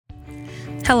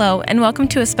Hello, and welcome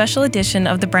to a special edition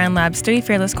of the Brand Lab's 3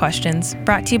 Fearless Questions,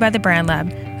 brought to you by the Brand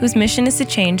Lab, whose mission is to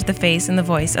change the face and the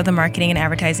voice of the marketing and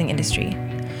advertising industry.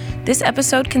 This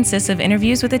episode consists of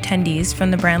interviews with attendees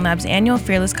from the Brand Lab's annual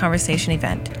Fearless Conversation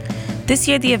event. This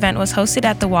year, the event was hosted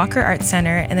at the Walker Arts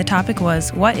Center, and the topic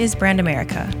was, What is Brand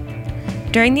America?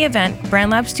 During the event,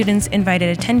 Brand Lab students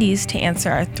invited attendees to answer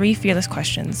our 3 Fearless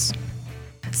questions.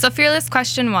 So Fearless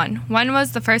Question 1. When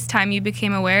was the first time you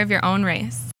became aware of your own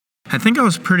race? I think I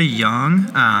was pretty young,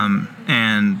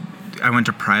 and I went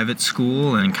to private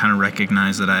school and kind of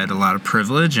recognized that I had a lot of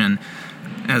privilege. And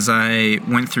as I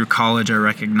went through college, I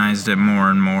recognized it more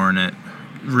and more, and it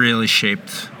really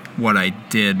shaped what I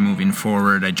did moving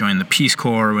forward. I joined the Peace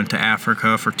Corps, went to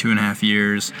Africa for 2.5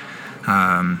 years,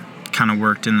 kind of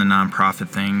worked in the nonprofit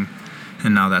thing,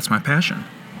 and now that's my passion.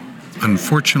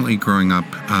 Unfortunately, growing up,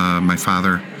 my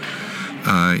father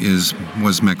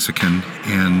was Mexican,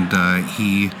 and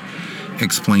he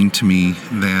explained to me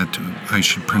that I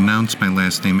should pronounce my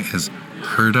last name as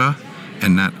Herta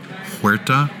and not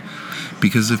Huerta,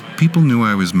 because if people knew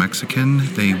I was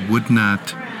Mexican, they would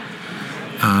not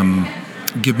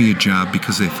give me a job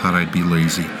because they thought I'd be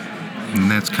lazy.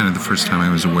 And that's kind of the first time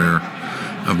I was aware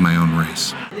of my own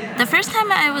race. The first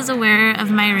time I was aware of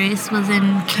my race was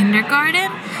in kindergarten.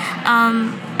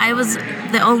 I was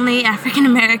the only African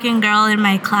American girl in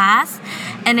my class,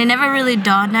 and it never really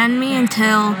dawned on me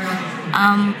until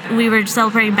we were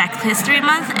celebrating Black History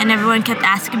Month, and everyone kept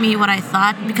asking me what I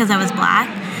thought because I was black.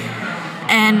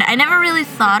 And I never really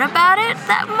thought about it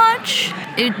that much.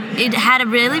 It had a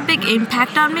really big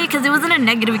impact on me because it wasn't a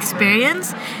negative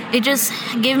experience. It just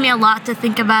gave me a lot to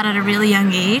think about at a really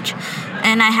young age.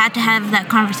 And I had to have that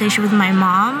conversation with my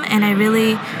mom, and I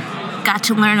really got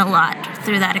to learn a lot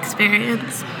through that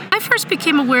experience. I first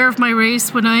became aware of my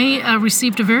race when I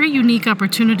received a very unique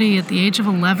opportunity at the age of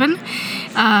 11.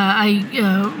 I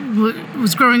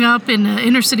was growing up in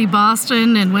inner city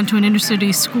Boston and went to an inner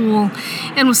city school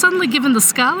and was suddenly given the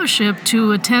scholarship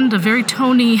to attend a very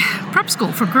Tony prep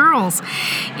school for girls,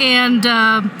 and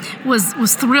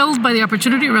was thrilled by the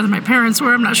opportunity, or rather my parents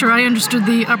were. I'm not sure I understood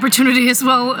the opportunity as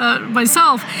well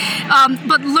myself,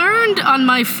 but learned on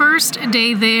my first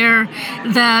day there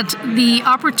that the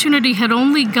opportunity had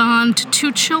only gone to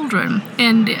 2 children,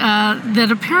 and that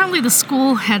apparently the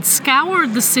school had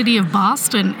scoured the city of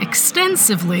Boston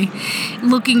extensively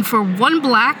looking for 1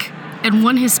 black and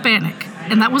 1 Hispanic,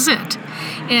 and that was it.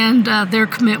 And their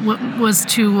commitment was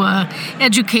to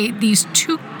educate these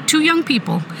two young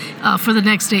people for the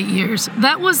next 8 years.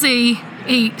 That was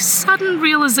a sudden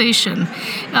realization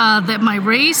that my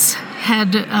race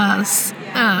had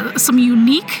some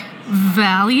unique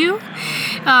value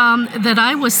that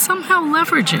I was somehow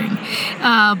leveraging,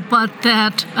 but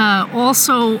that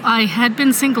also I had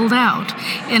been singled out,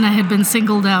 and I had been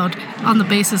singled out on the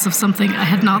basis of something I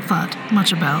had not thought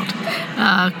much about.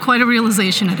 Quite a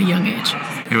realization at a young age.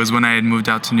 It was when I had moved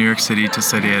out to New York City to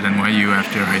study at NYU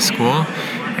after high school,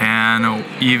 and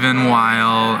even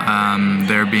while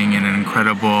there being an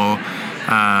incredible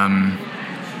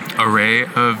array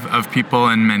of people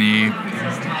and many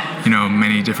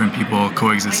different people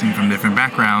coexisting from different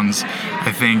backgrounds,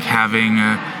 I think having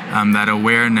that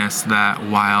awareness that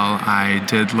while I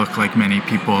did look like many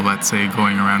people, let's say,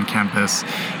 going around campus,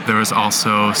 there was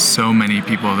also so many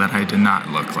people that I did not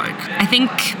look like. I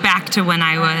think back to when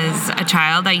I was a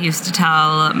child, I used to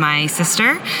tell my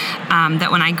sister that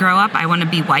when I grow up, I want to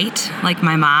be white like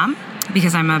my mom,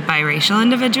 because I'm a biracial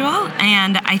individual.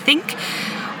 And I think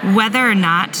whether or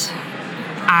not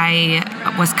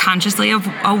I was consciously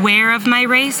aware of my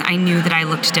race, I knew that I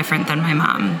looked different than my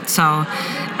mom. So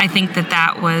I think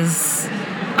that was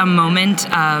a moment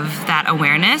of that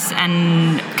awareness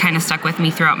and kind of stuck with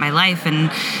me throughout my life.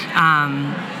 And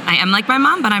I am like my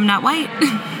mom, but I'm not white.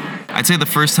 I'd say the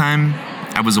first time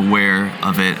I was aware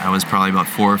of it, I was probably about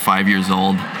 4 or 5 years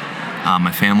old.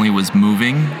 My family was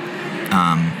moving,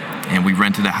 and we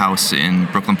rented a house in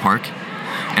Brooklyn Park.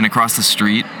 And across the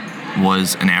street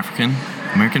was an African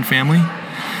American family,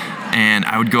 and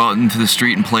I would go out into the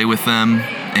street and play with them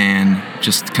and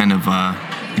just kind of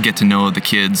get to know the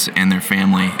kids and their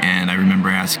family. And I remember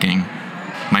asking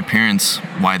my parents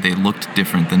why they looked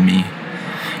different than me,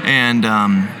 and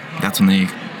that's when they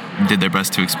did their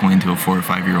best to explain to a 4 or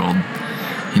 5 year old,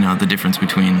 the difference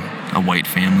between a white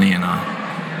family and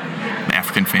an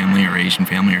African family or Asian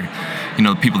family, or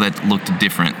people that looked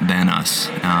different than us,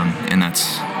 and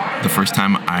that's the first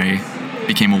time I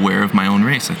became aware of my own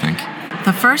race, I think.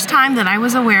 The first time that I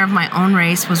was aware of my own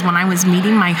race was when I was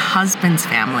meeting my husband's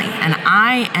family. And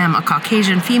I am a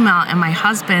Caucasian female, and my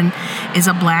husband is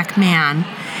a black man.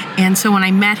 And so when I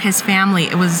met his family,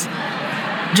 it was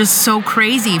just so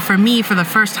crazy for me, for the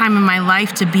first time in my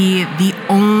life, to be the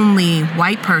only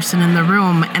white person in the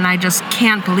room. And I just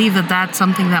can't believe that that's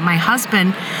something that my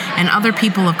husband and other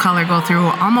people of color go through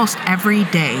almost every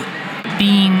day.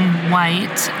 Being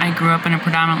white, I grew up in a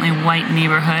predominantly white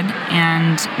neighborhood,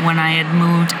 and when I had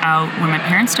moved out, when my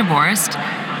parents divorced,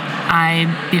 I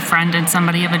befriended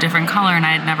somebody of a different color, and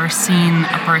I had never seen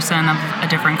a person of a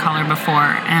different color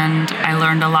before. And I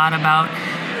learned a lot about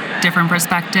different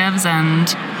perspectives, and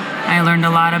I learned a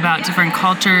lot about different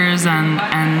cultures and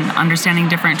understanding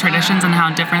different traditions and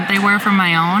how different they were from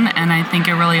my own. And I think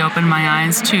it really opened my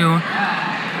eyes to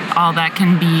all that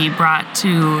can be brought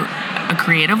to a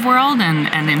creative world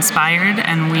and inspired.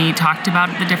 And we talked about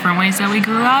the different ways that we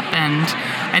grew up, and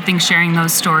I think sharing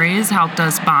those stories helped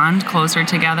us bond closer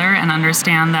together and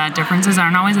understand that differences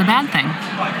aren't always a bad thing.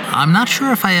 I'm not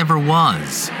sure if I ever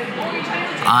was.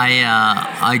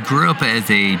 I grew up as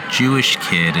a Jewish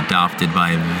kid adopted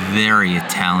by a very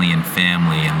Italian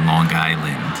family in Long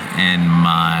Island, and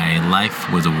my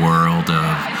life was a world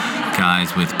of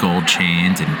guys with gold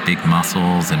chains and big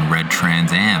muscles and red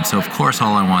Trans Am. So of course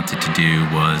all I wanted to do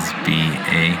was be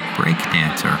a break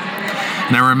dancer.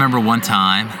 And I remember one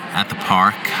time at the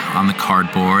park on the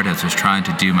cardboard, as I was trying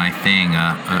to do my thing,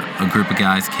 a group of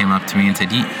guys came up to me and said,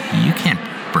 you can't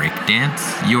break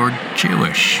dance, you're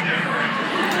Jewish.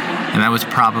 And that was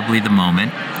probably the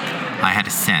moment I had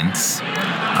a sense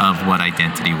of what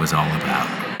identity was all about.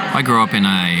 I grew up in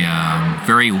a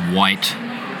very white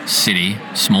city,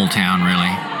 small town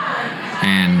really,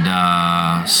 and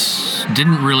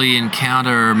didn't really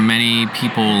encounter many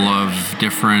people of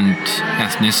different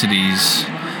ethnicities.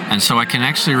 And so I can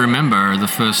actually remember the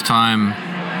first time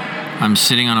I'm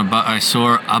sitting on a bus, I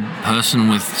saw a person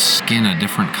with skin a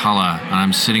different color, and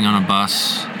I'm sitting on a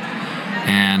bus,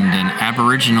 and an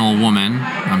Aboriginal woman,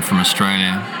 I'm from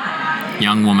Australia,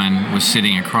 young woman was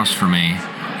sitting across from me.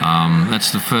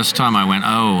 That's the first time I went,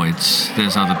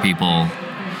 there's other people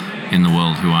in the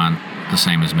world who aren't the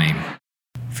same as me.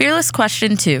 Fearless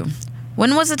question 2.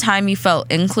 When was the time you felt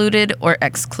included or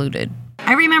excluded?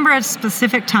 I remember a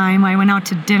specific time I went out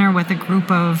to dinner with a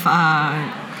group of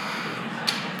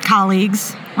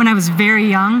colleagues when I was very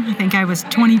young. I think I was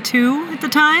 22 at the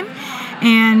time.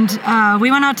 And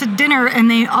we went out to dinner, and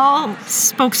they all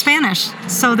spoke Spanish.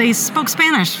 So they spoke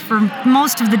Spanish for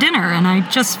most of the dinner, and I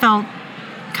just felt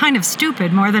kind of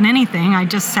stupid more than anything. I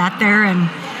just sat there and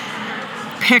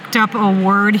picked up a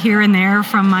word here and there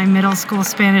from my middle school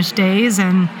Spanish days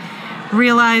and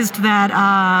realized that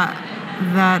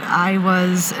I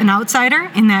was an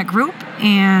outsider in that group.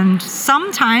 And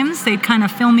sometimes they'd kind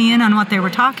of fill me in on what they were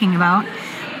talking about.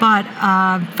 But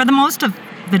for the most of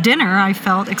the dinner, I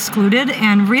felt excluded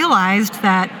and realized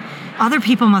that other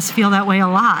people must feel that way a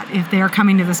lot if they're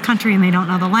coming to this country and they don't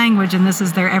know the language and this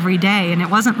is their everyday. And it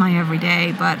wasn't my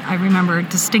everyday, but I remember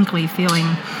distinctly feeling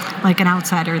like an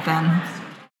outsider then.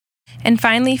 And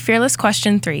finally, fearless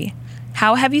question 3.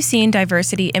 How have you seen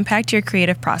diversity impact your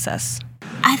creative process?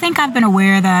 I think I've been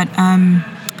aware that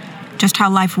just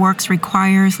how life works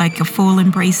requires like a full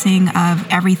embracing of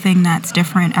everything that's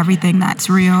different, everything that's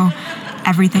real,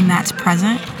 everything that's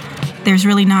present. There's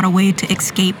really not a way to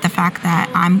escape the fact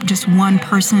that I'm just one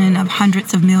person of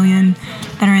hundreds of millions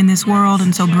that are in this world,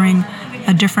 and so bring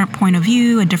a different point of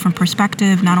view, a different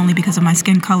perspective, not only because of my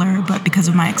skin color, but because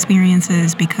of my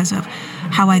experiences, because of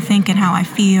how I think and how I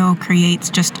feel creates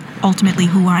just ultimately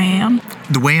who I am.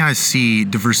 The way I see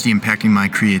diversity impacting my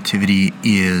creativity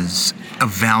is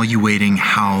evaluating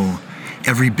how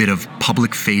every bit of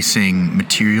public-facing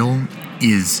material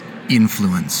is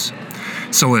influence.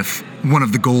 So if one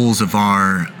of the goals of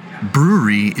our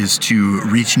brewery is to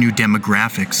reach new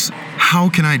demographics, how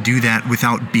can I do that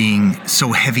without being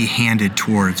so heavy-handed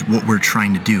towards what we're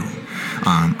trying to do?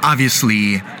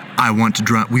 Obviously,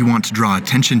 we want to draw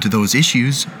attention to those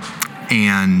issues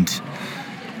and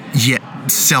yet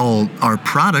sell our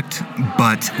product,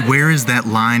 but where is that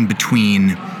line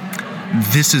between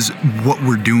this is what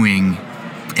we're doing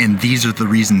and these are the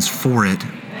reasons for it,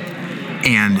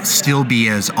 and still be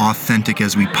as authentic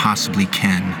as we possibly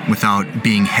can without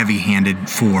being heavy-handed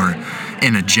for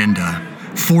an agenda?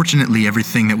 Fortunately,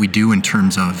 everything that we do in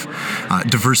terms of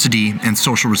diversity and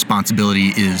social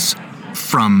responsibility is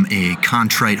from a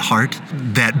contrite heart.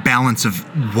 That balance of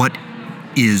what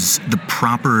is the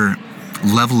proper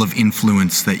level of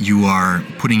influence that you are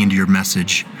putting into your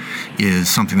message is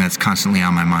something that's constantly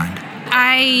on my mind.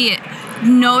 I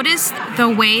noticed the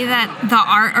way that the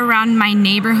art around my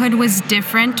neighborhood was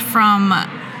different from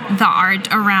the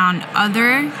art around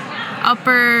other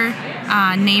upper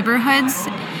neighborhoods.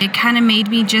 It kind of made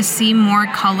me just see more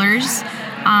colors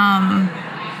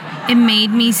It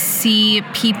made me see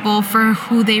people for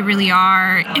who they really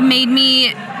are. It made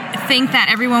me think that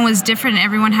everyone was different.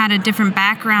 Everyone had a different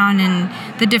background, and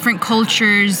the different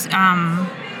cultures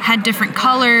had different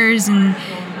colors and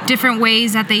different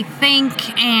ways that they think,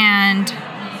 and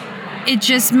it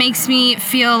just makes me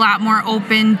feel a lot more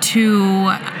open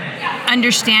to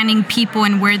understanding people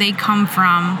and where they come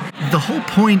from. The whole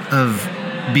point of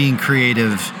being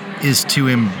creative is to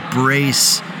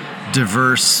embrace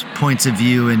diverse points of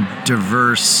view and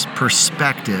diverse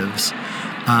perspectives.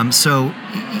 So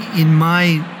in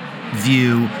my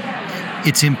view,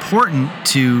 it's important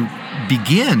to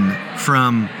begin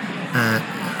from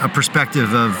a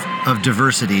perspective of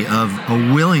diversity, of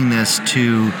a willingness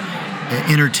to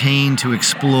entertain, to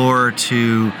explore,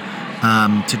 to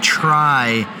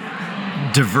try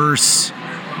diverse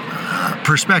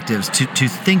perspectives, to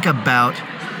think about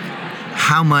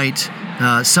how might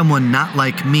someone not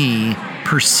like me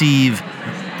perceive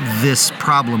this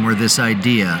problem or this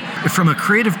idea. From a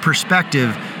creative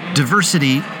perspective,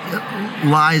 diversity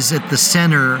lies at the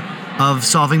center of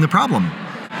solving the problem.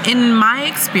 In my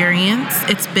experience,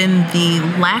 it's been the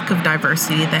lack of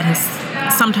diversity that has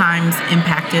sometimes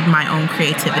impacted my own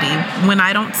creativity. When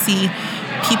I don't see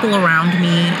people around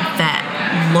me that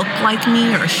look like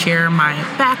me or share my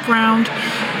background,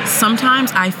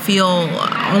 sometimes I feel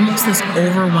almost this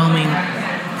overwhelming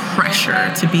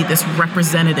pressure to be this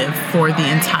representative for the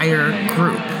entire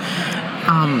group.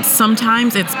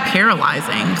 Sometimes it's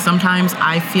paralyzing. Sometimes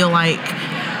I feel like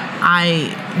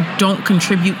I don't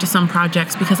contribute to some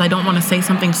projects because I don't want to say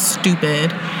something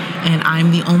stupid, and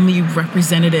I'm the only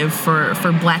representative for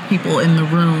Black people in the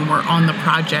room or on the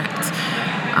project.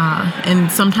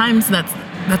 And sometimes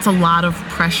that's a lot of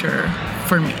pressure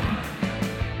for me.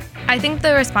 I think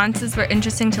the responses were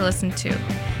interesting to listen to,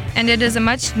 and it is a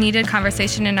much needed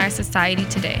conversation in our society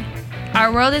today.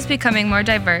 Our world is becoming more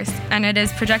diverse, and it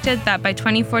is projected that by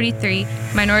 2043,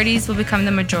 minorities will become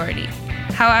the majority.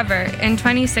 However, in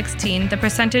 2016, the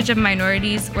percentage of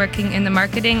minorities working in the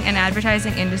marketing and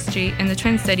advertising industry in the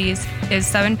Twin Cities is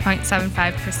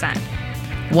 7.75%.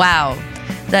 Wow,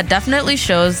 that definitely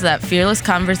shows that fearless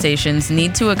conversations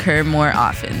need to occur more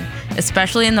often,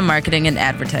 especially in the marketing and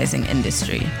advertising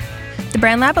industry. The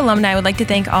Brand Lab alumni would like to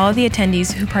thank all of the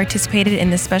attendees who participated in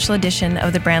this special edition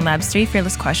of the Brand Lab's 3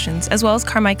 Fearless Questions, as well as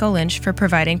Carmichael Lynch for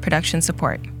providing production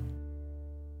support.